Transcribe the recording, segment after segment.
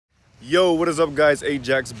Yo, what is up guys?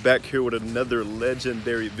 Ajax back here with another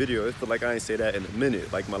legendary video. I feel like I ain't say that in a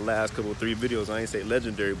minute. Like my last couple 3 videos, I ain't say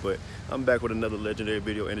legendary, but I'm back with another legendary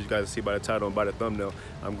video. And as you guys see by the title and by the thumbnail,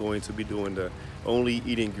 I'm going to be doing the only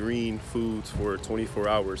eating green foods for 24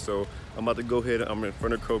 hours. So I'm about to go ahead. I'm in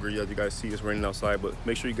front of Kroger. As you guys see, it's raining outside, but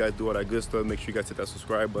make sure you guys do all that good stuff. Make sure you guys hit that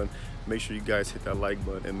subscribe button. Make sure you guys hit that like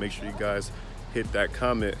button, and make sure you guys hit that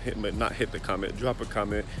comment. Drop a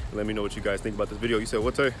comment and let me know what you guys think about this video. You said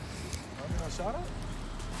what, Tay? Shout out.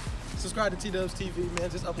 Subscribe to ItsAjaxTV, man.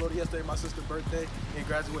 Just uploaded yesterday, my sister's birthday and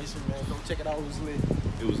graduation, man. Go check it out. It was lit.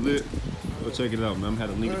 It was lit. Go check it out, man. I'm had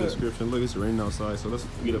a link in the description. Look, it's raining outside, so let's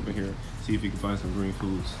get up in here, see if we can find some green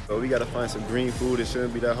foods. So we gotta find some green food. It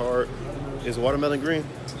shouldn't be that hard. Is watermelon green?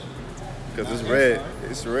 Because it's red.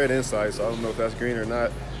 It's red inside, so I don't know if that's green or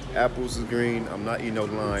not. Apples is green. I'm not eating no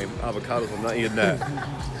lime. Avocados, I'm not eating that.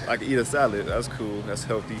 I can eat a salad. That's cool. That's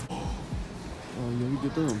healthy. Oh yeah, we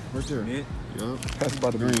get them right there. Mint. Yup. That's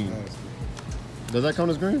about the green. Nice. Does that count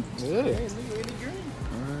as green? Yeah. Alright,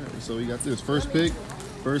 so we got this. First pick,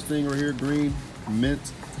 first thing right here, green, mint,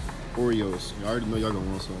 Oreos. I already know y'all gonna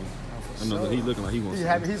want some. I know that he's looking like he wants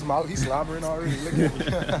some. He's slobbering already. Look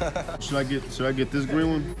at me. Should I get this green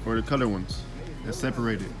one or the color ones? They're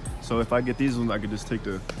separated. So if I get these ones, I could just take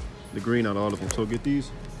the green out of all of them. So get these.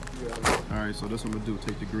 Alright, so that's what I'm gonna do,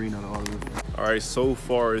 take the green out of all of them. Alright, so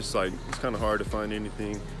far it's kind of hard to find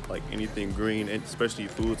anything green, and especially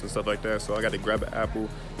foods and stuff like that. So I got to grab an apple,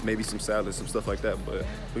 maybe some salad, some stuff like that. But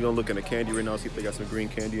we're gonna look in the candy right now, see if they got some green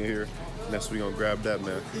candy in here. And that's what we're gonna grab that,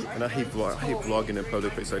 man. And I hate vlogging in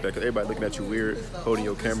public place like that, because everybody looking at you weird, holding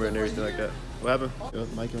your camera and everything like that. What happened? Yeah,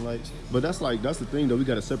 mic and lights. But that's the thing though, we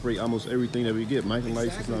gotta separate almost everything that we get. Mic and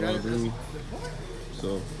lights is not all green.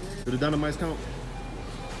 So do the dynamites count?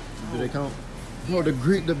 Do they count? No, the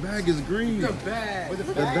bag is green. The bag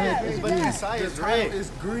is green. It's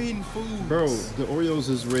green food. Bro, the Oreos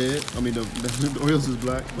is red. I mean, the Oreos is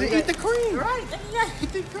black. They eat the cream. Right. Yeah,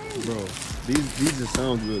 eat the cream. Bro, these just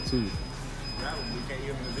sound good too. We can't eat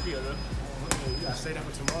them in the video though. We gotta say that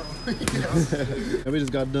for tomorrow. And we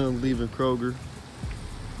just got done leaving Kroger.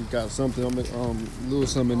 We got something, little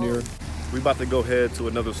something in there. We about to go ahead to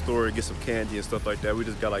another store and get some candy and stuff like that. We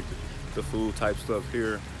just got like the food type stuff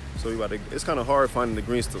here. So it's kind of hard finding the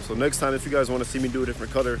green stuff. So next time, if you guys want to see me do a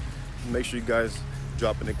different color, make sure you guys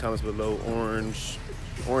drop in the comments below. Orange,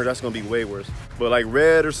 that's gonna be way worse. But like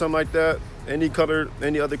red or something like that, any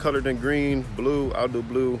other color than green, blue, I'll do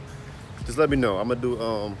blue. Just let me know. I'm gonna do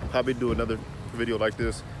probably do another video like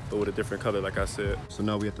this, but with a different color, like I said. So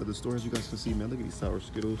now we at the other stores. You guys can see, man. Look at these sour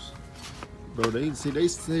Skittles, bro. They say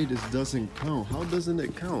this doesn't count. How doesn't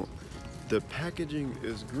it count? The packaging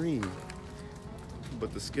is green,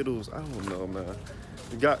 but the Skittles, I don't know, man.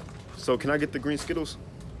 So can I get the green Skittles?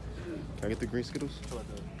 Can I get the green Skittles?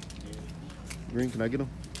 Green, can I get them?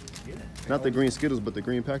 Yeah. Not the green Skittles, but the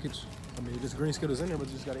green package? I mean, there's green Skittles in there, but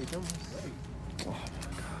you just gotta eat them. Oh my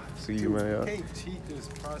God. See you, man. You can't cheat this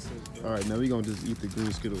process, bro. All right, now we gonna just eat the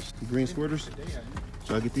green Skittles. The green squirters?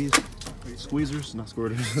 Should I get these? Squeezers, not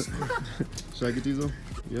squirters. Should I get these though?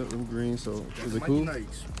 Yep, them green, so is it cool?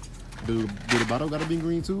 Do the bottle gotta be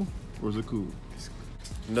green too? Or is it cool?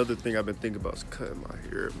 Another thing I've been thinking about is cutting my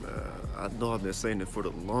hair, man. I know I've been saying it for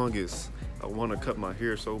the longest. I want to cut my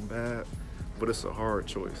hair so bad, but it's a hard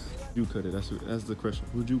choice. You cut it, that's the question.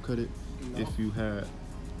 Would you cut it if you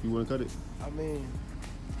wouldn't cut it? I mean,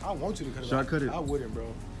 I want you to cut it. Should I cut it? I wouldn't,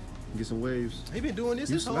 bro. Get some waves. He been doing this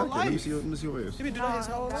his whole life. Let me see your waves. He been doing his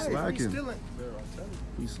whole life. Slacking. He's stealing.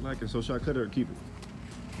 He's slacking. So should I cut it or keep it?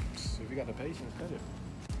 If you got the patience, cut it.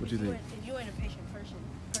 What you think? If you ain't a patient person.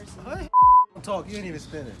 Don't talk. You ain't even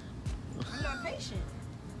spinning. I'm not patient.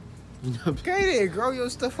 Okay then, grow your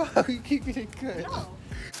stuff out. You keep it cut. No.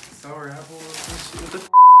 Sour apple. What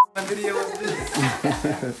the video is this?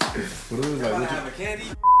 What is it like? Have a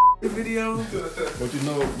candy video. What you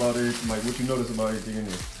know about it? Like what you notice about everything in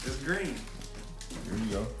here? It's green. Here you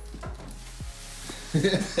go.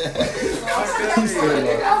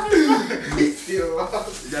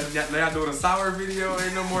 Y'all doing a sour video,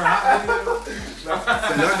 ain't no more hot video.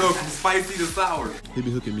 Y'all go from spicy to sour. He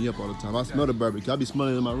be hooking me up all the time. I smell the barbecue. I be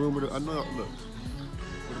smelling it in my room. I know. Look.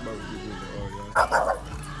 What the barbecue doing? Oh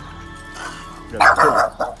yeah.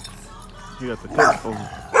 He got the cook. Oh.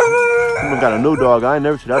 He got a new dog. I ain't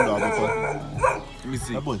never seen that dog before. Let me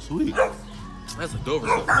see. That boy's sweet. That's a Dover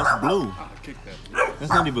stuff. That's blue. I'll kick that.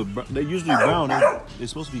 That's not even brown. They usually brown. They're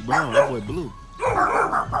supposed to be brown. That boy blue.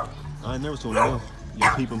 I ain't never told him enough.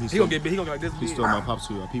 Yeah, peep him. He gonna get big. He gonna get like this. He stole my pop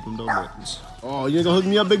suit. I peep him though. But... Oh, you ain't gonna hook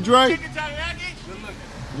me up, Big Dre?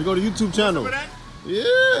 You go to YouTube channel. Yeah.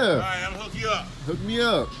 All right, I'm gonna hook you up. Hook me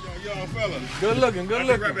up. young fella. Good looking, good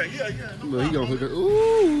looking. Right back. Yeah. Look, he gonna hook it.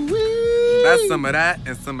 Ooh, wee. That's some of that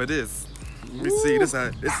and some of this. Let me see. It's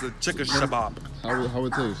a chicken shabab. How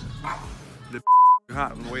it taste? The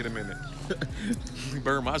hot. Wait a minute.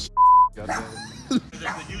 Burn my shit. Goddamn. Is this the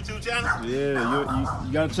YouTube channel? Yeah,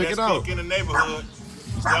 you gotta check Best it out. cook in the neighborhood.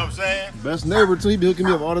 You see what I'm saying? Best neighbor too. He be hooking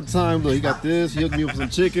me up all the time. Look, he got this. He hooked me up with some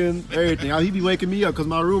chicken, everything. He be waking me up cause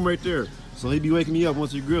my room right there. So he be waking me up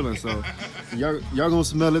once he grilling. So y'all gonna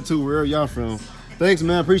smell it too wherever y'all from. Thanks,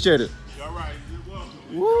 man. Appreciate it. All right. You're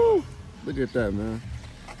welcome. Woo! Look at that, man.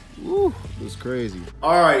 Woo! It's crazy.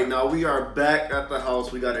 All right, now we are back at the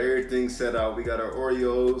house. We got everything set out. We got our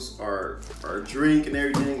Oreos, our drink and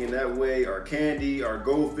everything, and that way our candy, our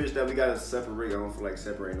goldfish that we gotta separate. I don't feel like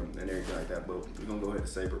separating them and everything like that, but we're gonna go ahead and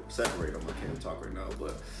separate them. I can't talk right now,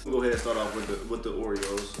 but we'll go ahead and start off with the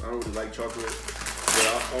Oreos. I don't really like chocolate, but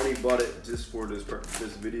I only bought it just for this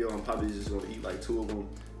video. I'm probably just gonna eat like 2 of them,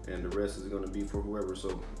 and the rest is gonna be for whoever.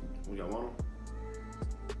 So, y'all want them?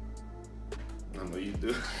 I know you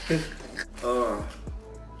do.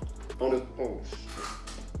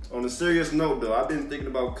 On a serious note though, I've been thinking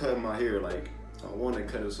about cutting my hair. Like, I want to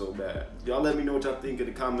cut it so bad. Y'all let me know what y'all think in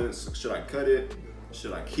the comments. Should I cut it?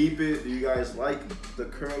 Should I keep it? Do you guys like the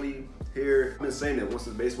curly hair? I've been saying that once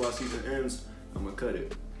the baseball season ends, I'm gonna cut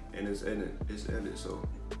it. And it's ended. It's ended, so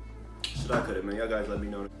should I cut it, man? Y'all guys let me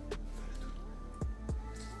know.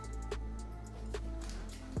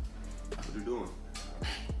 What you doing?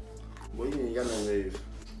 Well, you ain't got no waves.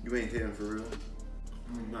 You ain't hitting for real.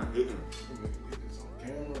 You're not hitting. Is this on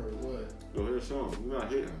camera or what? Go ahead, show him. You're not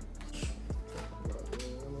hitting.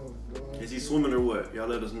 Is he swimming or what? Y'all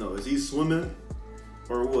let us know. Is he swimming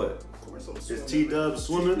or what? Of course I'm swimming. Is T-Dub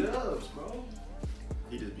swimming? T-Dubs, bro.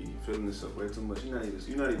 He just be feeling himself way too much. You're not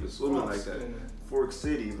even swimming like that. Spinning. Fork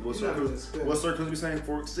City. What circles we saying?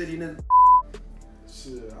 Fork City then?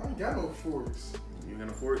 Shit, I ain't got no forks. You got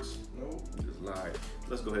no forks? Nope. You just lied.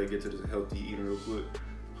 Let's go ahead and get to this healthy eating real quick.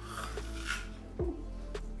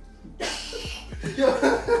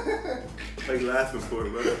 Like laughing for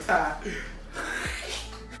it, brother.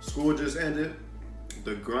 School just ended.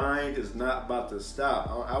 The grind is not about to stop.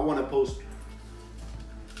 I want to post.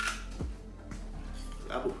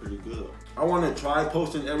 Apple pretty good. I want to try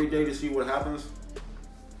posting every day to see what happens.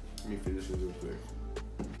 Let me finish this real quick.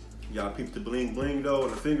 Y'all peep the bling bling though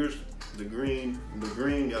on the fingers. The green,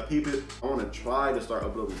 y'all peep it. I want to try to start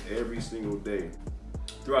uploading every single day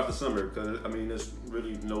throughout the summer, because I mean, there's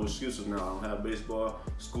really no excuses now. I don't have baseball,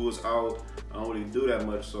 school's out, I don't really do that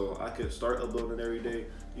much, so I could start uploading every day.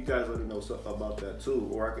 You guys let me know something about that too,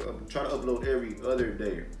 or I could try to upload every other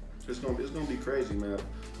day. It's gonna be crazy, man,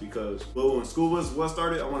 because when school was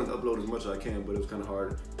started, I wanted to upload as much as I can, but it was kind of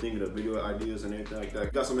hard thinking of video ideas and everything like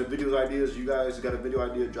that. Got some video ideas? You guys got a video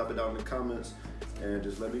idea? Drop it down in the comments. And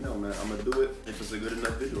just let me know, man. I'm gonna do it if it's a good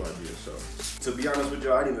enough video idea. So, to be honest with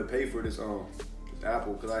y'all, I didn't even pay for this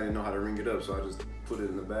Apple because I didn't know how to ring it up. So I just put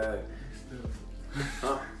it in the bag.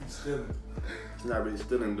 Huh? Stealing. It's not really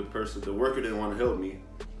stealing. The worker didn't want to help me,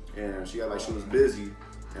 and she got like she was busy,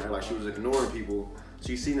 and like she was ignoring people.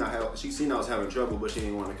 She seen I was having trouble, but she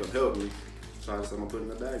didn't want to come help me. So I said, I'm gonna put it in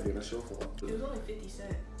the bag. Then that's your fault. It was only 50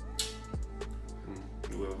 cents.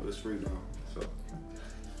 Well, it's free now. So.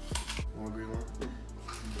 One green one.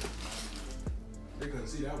 They couldn't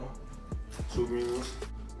see that one. 2 green ones.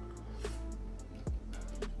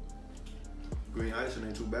 Green icing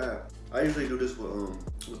ain't too bad. I usually do this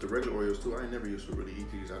with the regular Oreos too. I ain't never used to really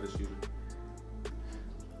eat these. I just use it.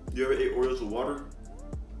 You ever ate Oreos with water?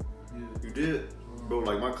 Yeah. You did? Bro,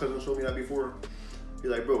 like my cousin showed me that before.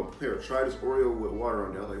 He's like, bro, here, try this Oreo with water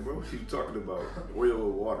on it. I was like, bro, what are you talking about? Oreo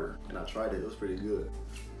with water. And I tried it. It was pretty good.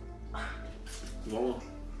 You want one?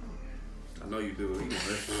 I know you do.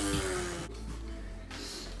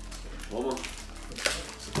 Mama,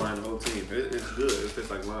 supplying the whole team. It's good. It tastes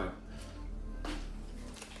like lime. I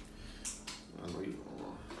know you want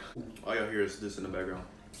one. All y'all hear is this in the background.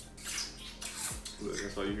 Look,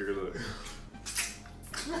 that's all you hear. Look.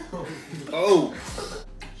 Oh!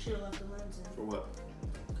 Should have left the lens in. For what?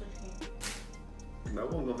 Cooking. That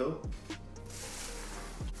wasn't gonna help.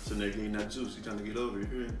 So they're getting that juice. You trying to get over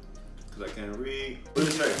here? Cause I can't read. What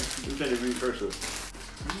is that? You can't read cursive.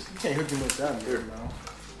 You can't hook him up that here now.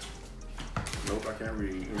 Nope, I can't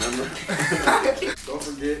read. Remember? Don't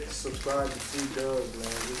forget to subscribe to T-Dubs, man.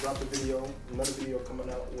 Just drop the video. Another video coming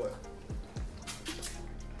out. What?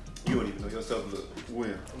 You don't even know yourself. Look,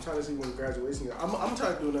 when? I'm trying to see when graduation is. I'm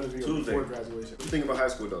trying to do another video Tuesday. before graduation. What you think about high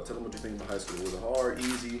school though? Tell them what you think about high school. Was it hard,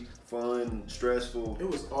 easy, fun, stressful? It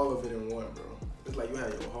was all of it in one, bro. It's like you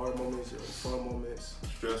had your hard moments, your fun moments.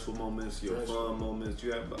 Stressful moments, your fun moments.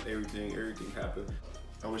 You had everything. Everything happened.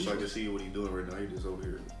 I wish I could see what he's doing right now. He just over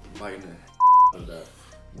here biting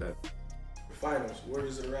that. Finals,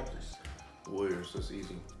 Warriors and Raptors. Warriors, that's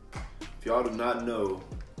easy. If y'all do not know,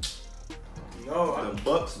 No, the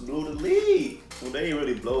Bucks blew the lead. Well, they didn't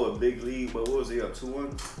really blow a big lead, but what was they up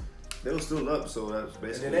 2-1? They were still up, so that's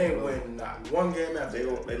basically. and they ain't win not one game after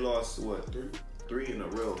that. They lost what? Three in a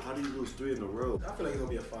row. How do you lose 3 in a row? I feel like it's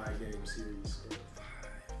gonna be a 5-game series.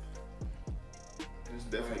 It's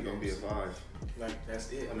definitely gonna be a 5. Like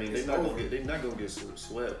that's it. I mean, it's they're not over. gonna get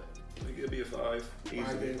swept. It could be a 5 easily.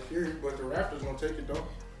 5-game series, but the Raptors gonna take it though.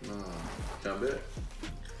 Nah, can I bet?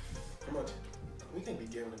 How much? We can't be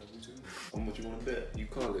gambling on YouTube. How much you want to bet? You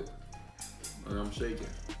call it. And I'm shaking.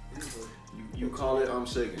 Usually. You call it, I'm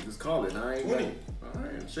shaking. Just call it. I ain't 20. I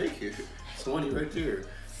ain't shaking. 20 right there.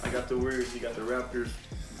 I got the Warriors, you got the Raptors.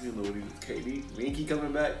 You know what he KD. Minky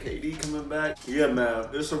coming back, KD coming back. Yeah, man.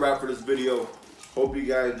 It's a wrap for this video. Hope you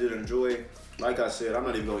guys did enjoy. Like I said, I'm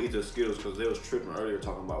not even gonna eat the Skittles because they was tripping earlier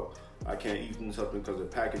talking about I can't eat something because the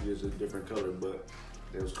package is a different color, but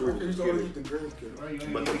it was cool. You gonna eat the green Skittles.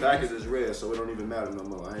 But the package is red, so it don't even matter no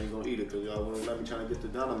more. I ain't gonna eat it because y'all wouldn't let me trying to get the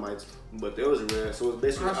dynamites. But they was red, so it's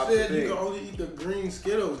basically the I opposite said you thing. can only eat the green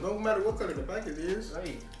Skittles, no matter what color the package is.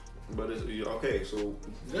 Hey, But it's okay, so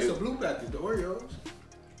that's a blue package, the Oreos.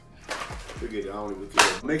 forget it, I don't even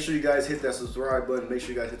care. Make sure you guys hit that subscribe button. Make sure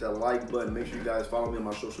you guys hit that like button. Make sure you guys follow me on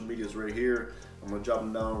my social medias right here. I'm gonna drop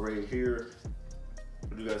them down right here.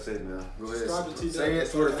 What do you guys say now? Go ahead. Subscribe to Say it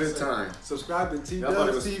for the 5th time. Subscribe to Y'all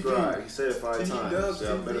better T-Dubs subscribe. TV. He said it 5 times. So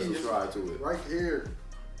y'all better TV. subscribe to it. Right here.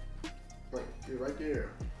 Right there.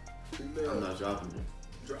 I'm not dropping it.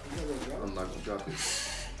 I'm not gonna drop it.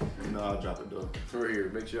 No, I'll drop it though. Right here.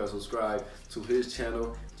 Make sure y'all subscribe to his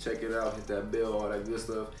channel. Check it out. Hit that bell, all that good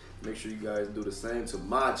stuff. Make sure you guys do the same to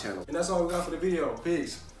my channel. And that's all we got for the video.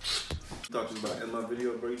 Peace. You thought you was about to end my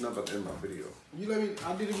video, bro? You're not about to end my video. You let me,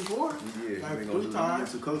 I did it before. Yeah, Like you 3 times. You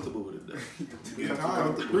get too comfortable with it though. You 3 getting too times.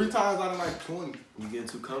 comfortable. 3 times out of like 20. You getting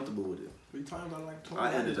too comfortable with it. 3 times out of like 20.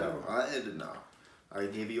 I ended out. I ended now. I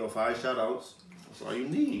gave you your 5 shout outs. That's all you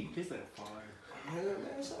need. He said 5. Man,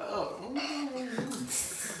 shut up.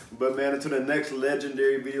 But man, until the next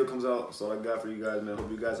legendary video comes out, that's all I got for you guys, man.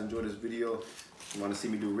 Hope you guys enjoyed this video. If you want to see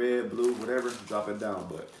me do red, blue, whatever, drop it down.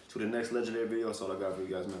 But to the next legendary video, that's all I got for you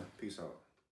guys, man. Peace out.